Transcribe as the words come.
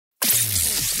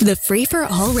The Free for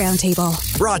All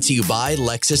Roundtable. Brought to you by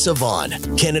Lexus Avon,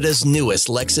 Canada's newest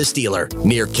Lexus dealer,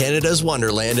 near Canada's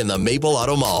Wonderland in the Maple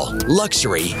Auto Mall.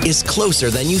 Luxury is closer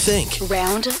than you think.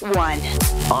 Round one.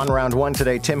 On round one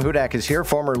today, Tim Hudak is here,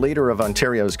 former leader of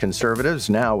Ontario's Conservatives,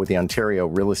 now with the Ontario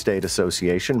Real Estate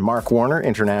Association. Mark Warner,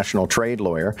 international trade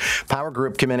lawyer.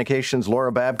 POWERGROUP Communications,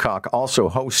 Laura Babcock, also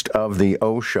host of the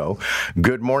O Show.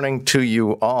 Good morning to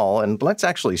you all, and let's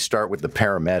actually start with the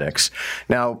paramedics.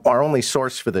 Now, our only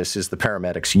source for this is the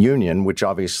Paramedics Union, which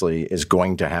obviously is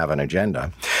going to have an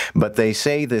agenda. But they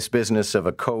say this business of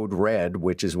a code red,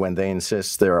 which is when they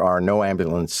insist there are no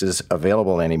ambulances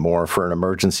available anymore for an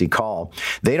emergency call,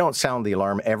 they don't sound the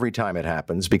alarm every time it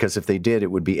happens, because if they did,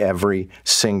 it would be every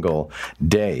single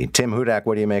day. Tim Hudak,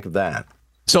 what do you make of that?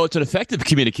 So it's an effective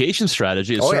communication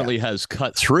strategy. It certainly has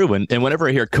cut through. And whenever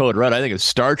I hear code red, I think it's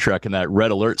Star Trek and that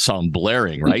red alert song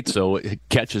blaring, right? So it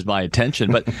catches my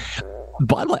attention. But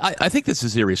bottom line, I think this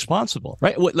is irresponsible,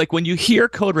 right? Like when you hear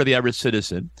code red, the average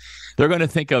citizen, they're going to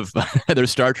think of either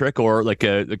Star Trek or like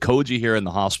the codes you hear in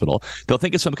the hospital. They'll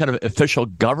think of some kind of official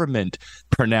government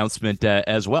pronouncement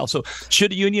as well. So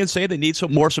should a union say they need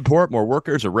some more support, more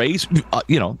workers, a raise?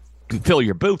 Fill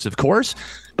your boots, of course.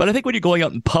 But I think when you're going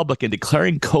out in public and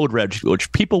declaring code red,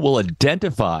 which people will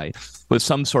identify with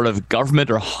some sort of government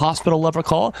or hospital level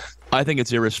call, I think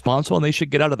it's irresponsible and they should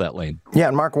get out of that lane. Yeah,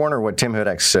 and Mark Warner, what Tim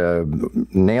Hudak's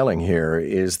nailing here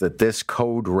is that this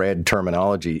code red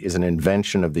terminology is an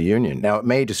invention of the union. Now, it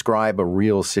may describe a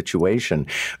real situation,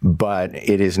 but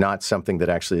it is not something that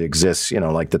actually exists,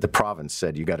 like that the province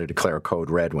said, you got to declare code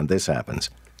red when this happens.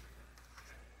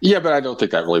 Yeah, but I don't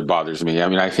think that really bothers me. I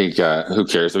mean, I think who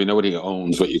cares? I mean, nobody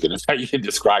owns what you can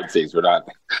describe things. We're not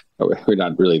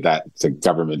really that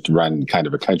government-run kind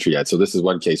of a country yet. So this is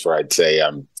one case where I'd say,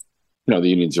 the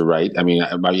unions are right. I mean,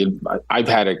 I've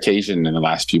had occasion in the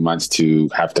last few months to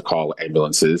have to call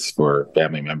ambulances for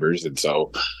family members, and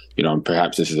so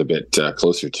perhaps this is a bit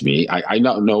closer to me. I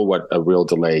don't know what a real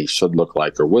delay should look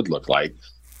like or would look like.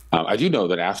 I do know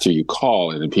that after you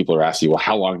call and then people are asking you, well,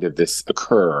 how long did this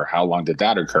occur? Or how long did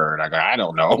that occur? And I go, I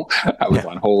don't know. I was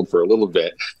on hold for a little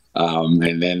bit.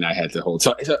 And then I had to hold.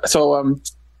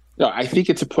 I think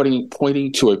it's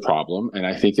pointing to a problem. And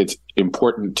I think it's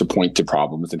important to point to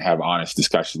problems and have honest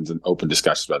discussions and open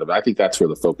discussions about it. But I think that's where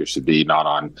the focus should be, not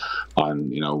on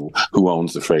who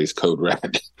owns the phrase code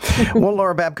red. Well,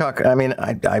 Laura Babcock, I mean,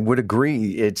 I would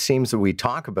agree. It seems that we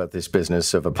talk about this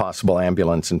business of a possible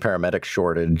ambulance and paramedic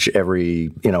shortage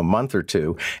every, month or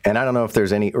two. And I don't know if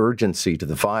there's any urgency to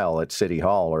the file at City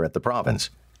Hall or at the province.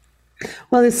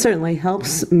 Well, this certainly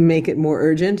helps make it more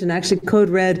urgent. And actually, Code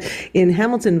Red in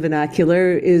Hamilton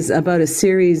vernacular is about a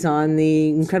series on the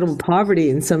incredible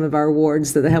poverty in some of our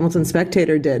wards that the Hamilton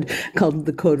Spectator did called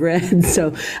the Code Red.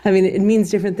 So, I mean, it means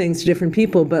different things to different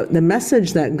people. But the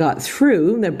message that got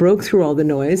through, that broke through all the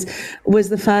noise, was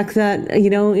the fact that,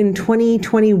 in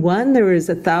 2021, there was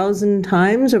over 1,000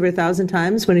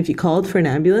 times when if you called for an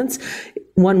ambulance,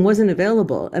 one wasn't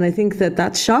available. And I think that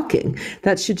that's shocking.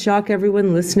 That should shock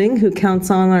everyone listening who counts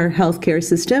on our healthcare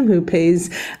system, who pays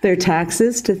their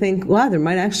taxes, to think, wow, there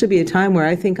might actually be a time where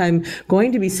I think I'm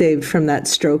going to be saved from that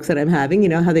stroke that I'm having. You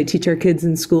know how they teach our kids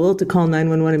in school to call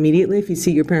 911 immediately if you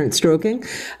see your parent stroking.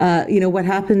 What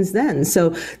happens then? So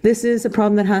this is a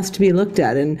problem that has to be looked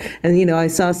at. And I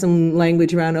saw some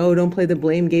language around, don't play the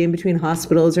blame game between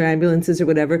hospitals or ambulances or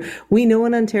whatever. We know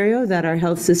in Ontario that our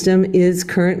health system is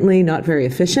currently not very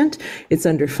efficient. It's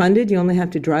underfunded. You only have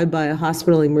to drive by a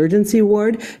hospital emergency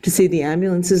ward to see the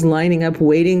ambulances lining up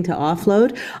waiting to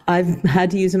offload. I've had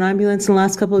to use an ambulance in the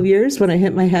last couple of years when I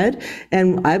hit my head,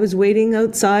 and I was waiting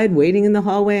outside, waiting in the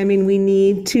hallway. I mean, we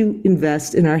need to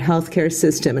invest in our healthcare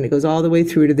system, and it goes all the way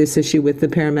through to this issue with the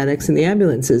paramedics and the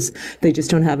ambulances. They just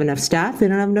don't have enough staff. They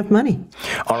don't have enough money.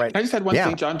 All right. I just had one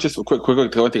thing, John, just quick,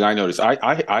 one thing I noticed.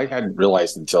 I hadn't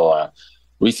realized until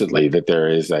recently that there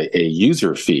is a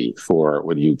user fee for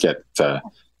when you get to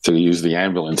use the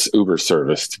ambulance Uber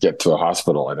service to get to a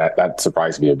hospital, and that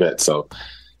surprised me a bit. So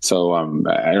I don't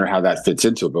know how that fits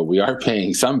into it, but we are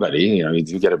paying somebody. You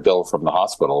do get a bill from the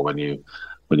hospital when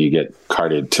you get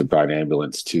carted to by an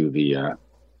ambulance to the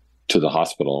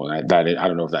hospital, and I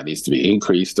don't know if that needs to be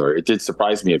increased, or it did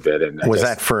surprise me a bit. And was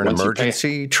that for an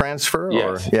emergency transfer?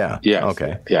 Yes. Or yeah, yes.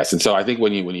 Okay, yes. And so I think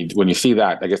when you see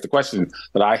that, I guess the question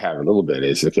that I have a little bit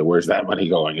is, okay, where's that money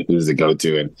going, and who does it go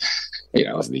to?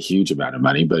 it wasn't a huge amount of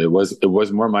money, but it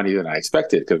was more money than I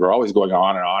expected, because we're always going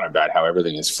on and on about how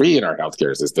everything is free in our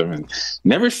healthcare system, and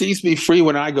never seems to be free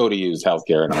when I go to use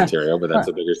healthcare in Ontario, but that's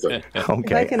a bigger story. Okay.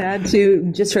 If I can add to,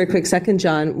 just for a quick second,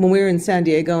 John, when we were in San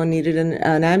Diego and needed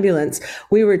an ambulance,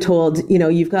 we were told,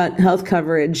 you've got health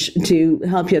coverage to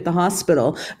help you at the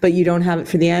hospital, but you don't have it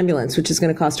for the ambulance, which is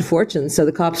going to cost a fortune. So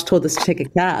the cops told us to take a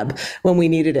cab when we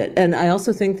needed it. And I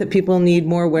also think that people need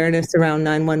more awareness around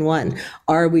 911.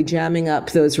 Are we jamming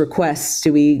up those requests?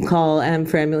 Do we call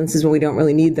for ambulances when we don't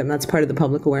really need them? That's part of the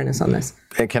public awareness on this.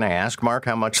 Can I ask, Mark,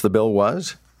 how much the bill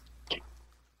was?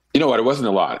 You know what? It wasn't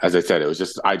a lot. As I said,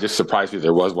 I just surprised me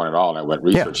there was one at all. And I went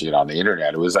researching it on the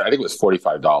internet. I think it was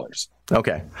 $45.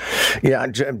 Okay. Yeah,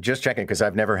 I'm just checking, because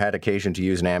I've never had occasion to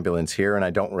use an ambulance here, and I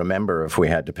don't remember if we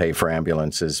had to pay for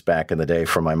ambulances back in the day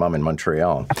for my mom in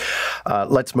Montreal.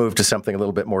 Let's move to something a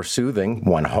little bit more soothing,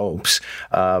 one hopes.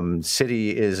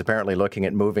 City is apparently looking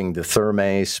at moving the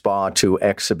Therme Spa to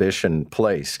Exhibition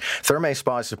Place. Therme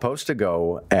Spa is supposed to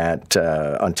go at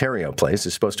Ontario Place.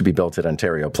 It's supposed to be built at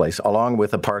Ontario Place, along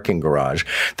with a parking garage.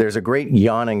 There's a great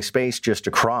yawning space just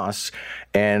across,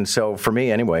 and so for me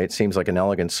anyway, it seems like an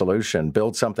elegant solution.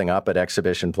 Build something up at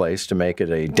Exhibition Place to make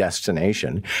it a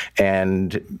destination,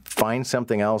 and find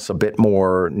something else a bit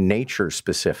more nature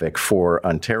specific for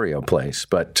Ontario Place.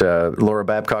 But Laura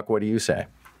Babcock, what do you say?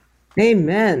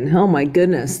 Amen. Oh my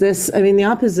goodness. The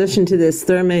opposition to this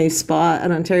Therme Spa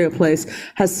at Ontario Place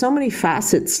has so many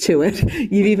facets to it.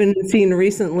 You've even seen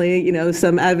recently,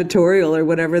 some advertorial or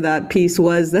whatever that piece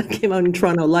was that came out in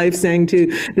Toronto Life saying to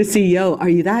the CEO, "Are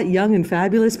you that young and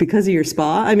fabulous because of your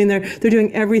spa?" They're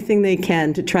doing everything they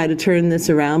can to try to turn this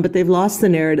around, but they've lost the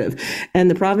narrative. And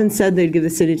the province said they'd give the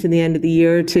city to the end of the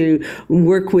year to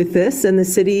work with this, and the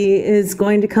city is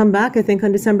going to come back, I think,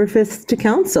 on December 5th to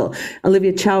council.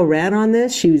 Olivia Chow ran on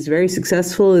this. She was very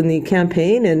successful in the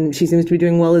campaign, and she seems to be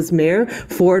doing well as mayor.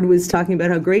 Ford was talking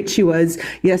about how great she was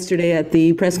yesterday at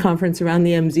the press conference around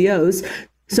the MZOs.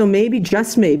 So maybe,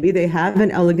 just maybe, they have an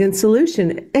elegant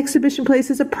solution. Exhibition Place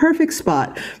is a perfect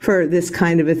spot for this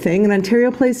kind of a thing, and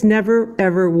Ontario Place never,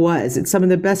 ever was. It's some of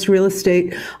the best real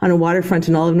estate on a waterfront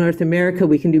in all of North America.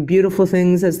 We can do beautiful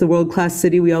things as the world-class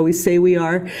city we always say we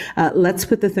are. Let's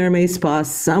put the Therme Spa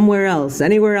somewhere else,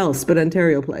 anywhere else but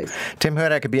Ontario Place. Tim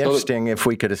Hudak, it'd be interesting if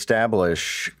we could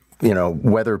establish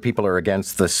whether people are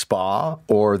against the spa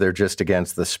or they're just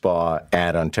against the spa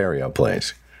at Ontario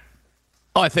Place.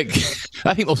 Oh, I think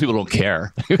most people don't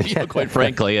care, quite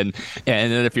frankly. And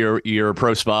then if you're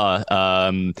pro spa, I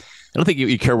don't think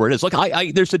you care where it is. Look,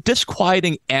 there's a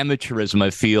disquieting amateurism, I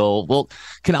feel,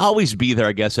 can always be there,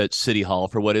 I guess, at City Hall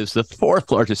for what is the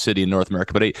fourth largest city in North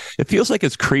America. But it feels like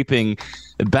it's creeping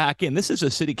back in. This is a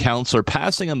city councillor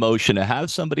passing a motion to have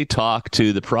somebody talk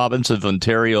to the province of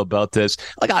Ontario about this.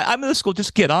 I'm in the school,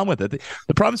 just get on with it.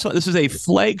 The province, this is a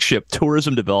flagship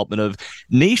tourism development of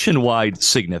nationwide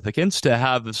significance to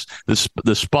have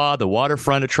the spa, the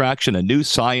waterfront attraction, a new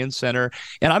science center.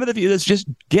 And I'm in the view that's just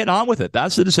get on with it.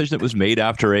 That's the decision that was made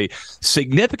after a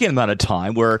significant amount of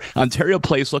time where Ontario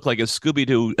Place looked like a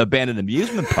Scooby-Doo abandoned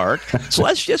amusement park. So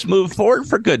let's just move forward,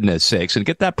 for goodness sakes, and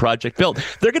get that project built.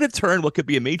 They're going to turn what could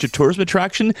be a major tourism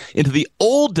attraction into the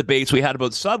old debates we had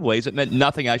about subways. It meant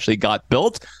nothing actually got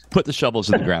built. Put the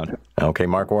shovels in the ground. Okay,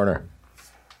 Mark Warner.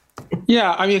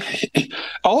 Yeah,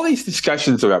 all these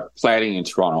discussions about planning in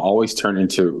Toronto always turn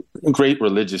into great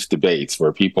religious debates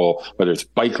where people, whether it's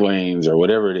bike lanes or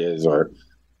whatever it is, or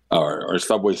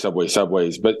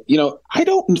subways. But, I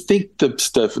don't think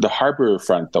the harbor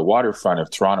front, the waterfront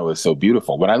of Toronto is so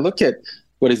beautiful. When I look at,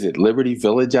 what is it, Liberty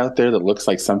Village out there that looks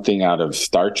like something out of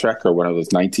Star Trek or one of those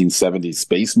 1970s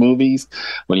space movies,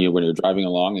 when you're driving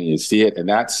along and you see it, and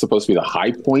that's supposed to be the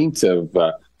high point of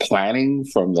planning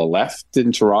from the left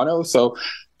in Toronto. So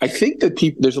I think that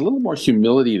there's a little more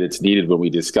humility that's needed when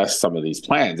we discuss some of these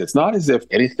plans. It's not as if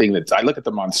anything I look at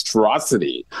the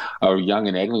monstrosity of Yonge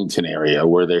and Eglinton area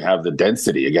where they have the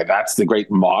density. Again, that's the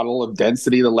great model of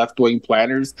density the left-wing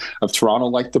planners of Toronto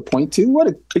like to point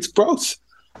to. It's gross.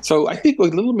 So I think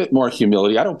with a little bit more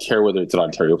humility, I don't care whether it's an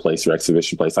Ontario Place or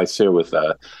Exhibition Place. I share with,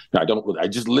 I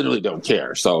just literally don't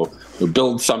care. So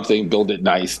build something, build it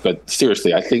nice. But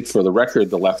seriously, I think for the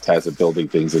record, the left has of building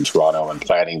things in Toronto and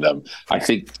planning them. I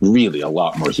think really a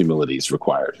lot more humility is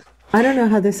required. I don't know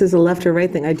how this is a left or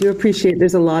right thing. I do appreciate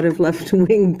there's a lot of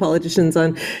left-wing politicians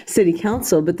on city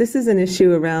council, but this is an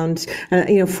issue around,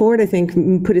 Ford, I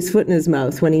think, put his foot in his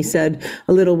mouth when he said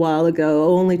a little while ago,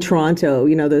 only Toronto,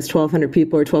 those 1,200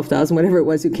 people or 12,000, whatever it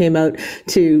was, who came out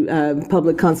to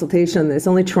public consultation on this,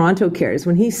 only Toronto cares.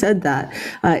 When he said that,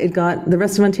 it got the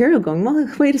rest of Ontario going, well,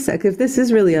 wait a sec, if this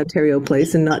is really Ontario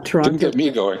Place and not Toronto. Didn't get me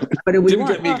going. But it didn't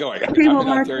get me going. Okay, well,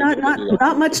 Mark,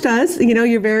 not much does.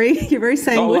 You're very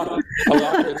sanguine. A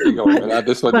lot of it going, but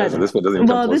this one doesn't. This one doesn't.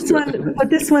 Well,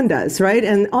 this one does, right?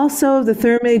 And also the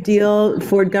Therme deal.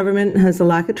 Ford government has a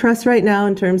lack of trust right now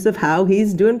in terms of how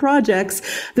he's doing projects.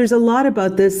 There's a lot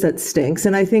about this that stinks,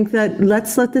 and I think that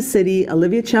let's let the city,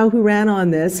 Olivia Chow, who ran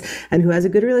on this and who has a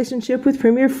good relationship with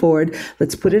Premier Ford,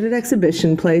 let's put it at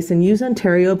Exhibition Place and use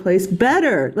Ontario Place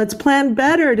better. Let's plan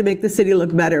better to make the city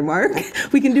look better, Mark.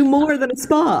 We can do more than a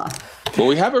spa. Well,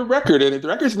 we have a record, and the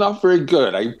record's not very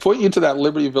good. I point you to that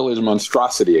Liberty Village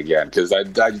monstrosity again, because I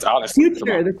honestly...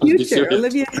 the future.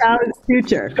 Olivia Chow's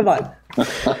future. Come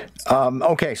on.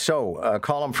 Okay, so a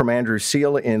column from Andrew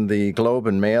Seal in the Globe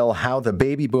and Mail, how the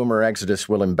baby boomer exodus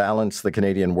will imbalance the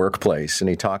Canadian workplace. And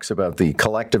he talks about the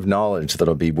collective knowledge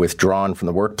that'll be withdrawn from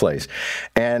the workplace.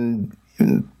 And...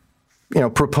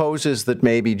 proposes that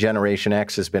maybe Generation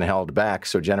X has been held back,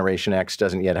 so Generation X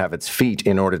doesn't yet have its feet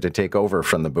in order to take over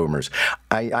from the boomers.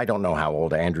 I don't know how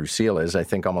old Andrew Seal is. I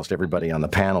think almost everybody on the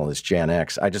panel is Gen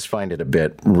X. I just find it a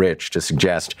bit rich to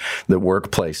suggest that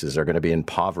workplaces are going to be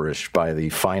impoverished by the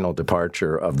final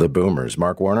departure of the boomers.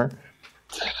 Mark Warner?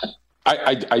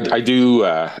 I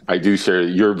do share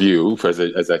your view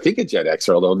as I think a Gen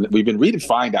Xer, although we've been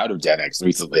redefined out of Gen X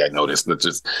recently. I noticed that's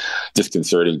just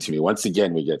disconcerting to me. Once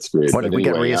again, we get screwed. What, did we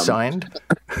get reassigned?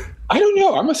 I don't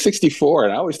know. I'm a 64,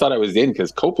 and I always thought I was in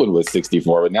because Copeland was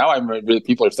 64, but now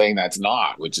people are saying that's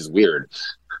not, which is weird.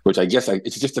 Which I guess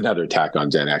it's just another attack on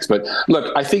Gen X. But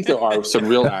look, I think there are some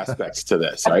real aspects to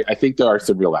this, right? I think there are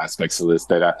some real aspects to this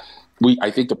that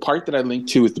I think the part that I link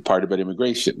to is the part about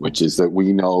immigration, which is that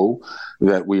we know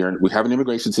that we have an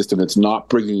immigration system that's not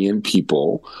bringing in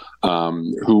people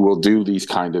who will do these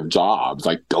kind of jobs,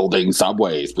 like building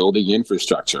subways, building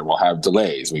infrastructure. We'll have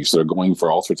delays. We're sort of going for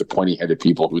all sorts of pointy-headed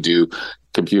people who do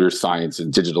computer science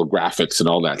and digital graphics and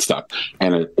all that stuff.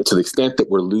 And to the extent that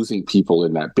we're losing people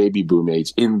in that baby boom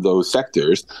age in those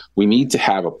sectors, we need to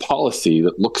have a policy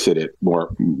that looks at it more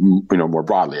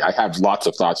broadly. I have lots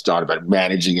of thoughts, John, about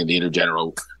managing in the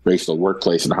intergenerational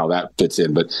workplace and how that fits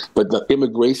in. But the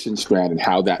immigration strand and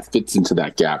how that fits into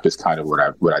that gap is kind of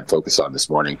what I'd focus on this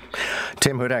morning.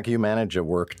 Tim Hudak, you manage a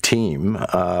work team,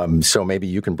 so maybe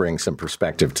you can bring some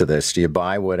perspective to this. Do you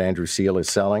buy what Andrew Seal is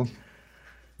selling?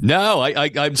 No,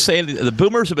 I'm saying the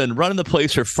boomers have been running the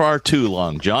place for far too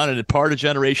long, John. And part of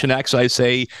Generation X, I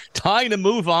say, time to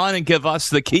move on and give us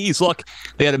the keys. Look,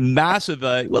 they had a massive,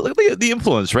 look at the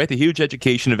influence, right? The huge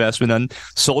education investment on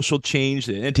social change,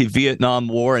 the anti-Vietnam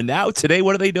War. And now today,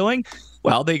 what are they doing?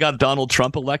 Well, they got Donald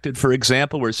Trump elected, for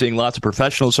example. We're seeing lots of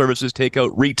professional services take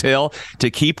out retail to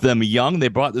keep them young. They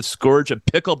brought the scourge of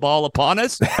pickleball upon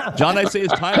us. John, I say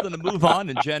it's time for them to move on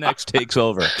and Gen X takes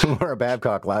over. Laura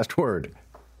Babcock, last word.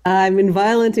 I'm in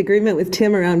violent agreement with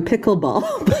Tim around pickleball,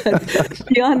 but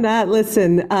beyond that,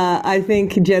 listen, I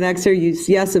think Gen Xer,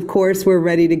 yes, of course, we're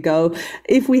ready to go.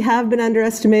 If we have been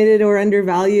underestimated or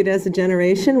undervalued as a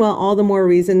generation, well, all the more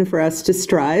reason for us to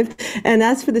strive. And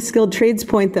as for the skilled trades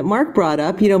point that Mark brought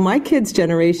up, my kids'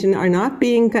 generation are not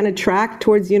being kind of tracked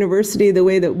towards university the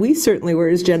way that we certainly were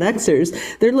as Gen Xers.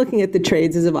 They're looking at the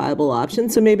trades as a viable option.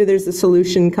 So maybe there's a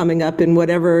solution coming up in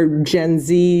whatever Gen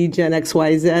Z, Gen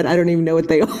XYZ, I don't even know what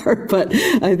they are. But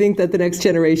I think that the next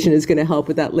generation is going to help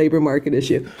with that labor market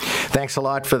issue. Thanks a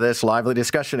lot for this lively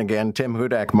discussion again. Tim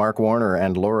Hudak, Mark Warner,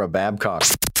 and Laura Babcock.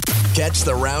 Catch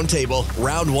the Roundtable,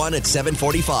 Round 1 at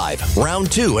 7:45,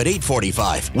 Round 2 at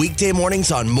 8:45. Weekday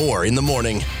mornings on More in the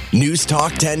Morning. News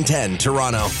Talk 1010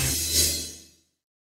 Toronto.